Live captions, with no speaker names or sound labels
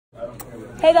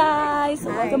Hey guys,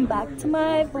 welcome back to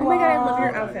my vlog. Oh my god, I love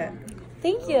your outfit.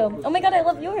 Thank you. Oh my god, I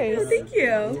love yours. Oh, thank you.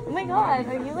 Oh my god,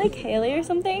 are you like Haley or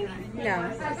something?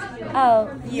 No. Oh,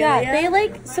 yeah, Yulia? they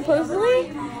like, supposedly,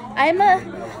 I'm a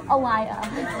Alaya.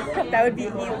 That would be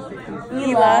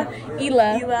Ela.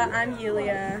 Ela, I'm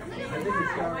Yulia.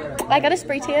 I got a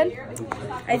spray tan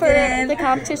I for did. the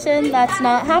competition that's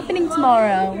not happening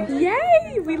tomorrow.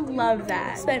 Yay! We love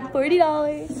that. Spent $40.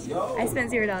 I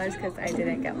spent $0 because I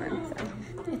didn't get one. So.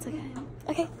 It's okay.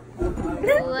 Okay.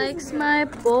 Who likes my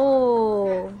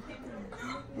bowl?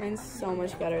 Mine's so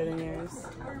much better than yours.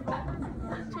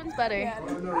 Which one's better?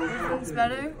 This one's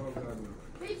better.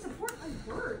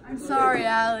 I'm sorry,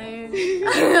 Allie.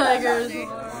 I like yours.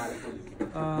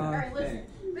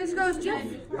 This goes Jeff.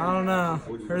 I don't know.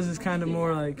 Hers is kind of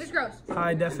more like This goes.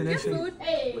 high definition.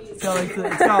 It's got like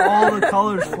it's got all the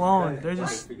colors flowing. They're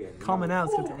just coming out.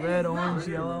 It's got the red, orange,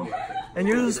 yellow. And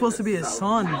yours is supposed to be a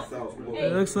sun.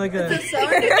 It looks like a.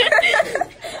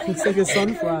 It's like a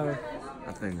sunflower.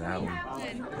 I think that one.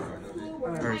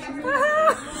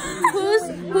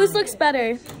 Whose looks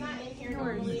better?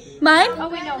 Mine? Oh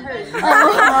wait, no, hers.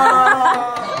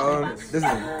 This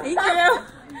one. Thank you.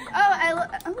 I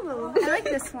like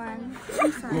this one.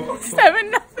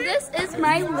 7-0. This is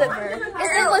my liver.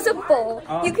 It was a bowl.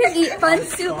 You can eat fun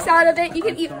soups out of it. You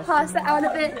can eat pasta out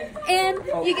of it, and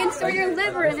you can store your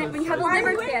liver in it when you have a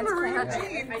liver transplant.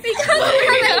 Because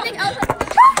you have anything else.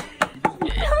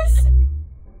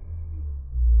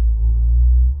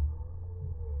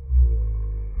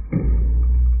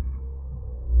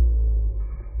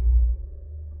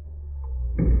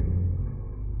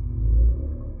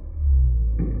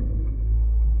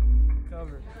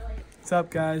 What's up,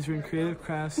 guys? We're in Creative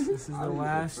Crafts. This is the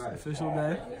last official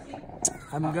day.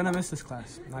 I'm gonna miss this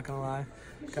class, not gonna lie.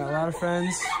 Got a lot of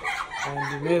friends,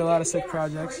 and we made a lot of sick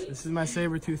projects. This is my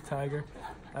saber-toothed tiger.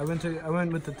 I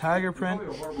went with the tiger print.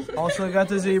 Also got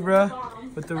the zebra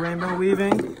with the rainbow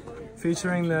weaving,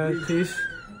 featuring the teeth.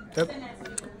 Yep.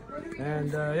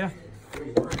 And yeah,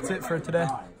 that's it for today.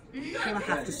 I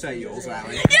have to say yours,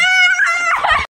 Allie. Yeah!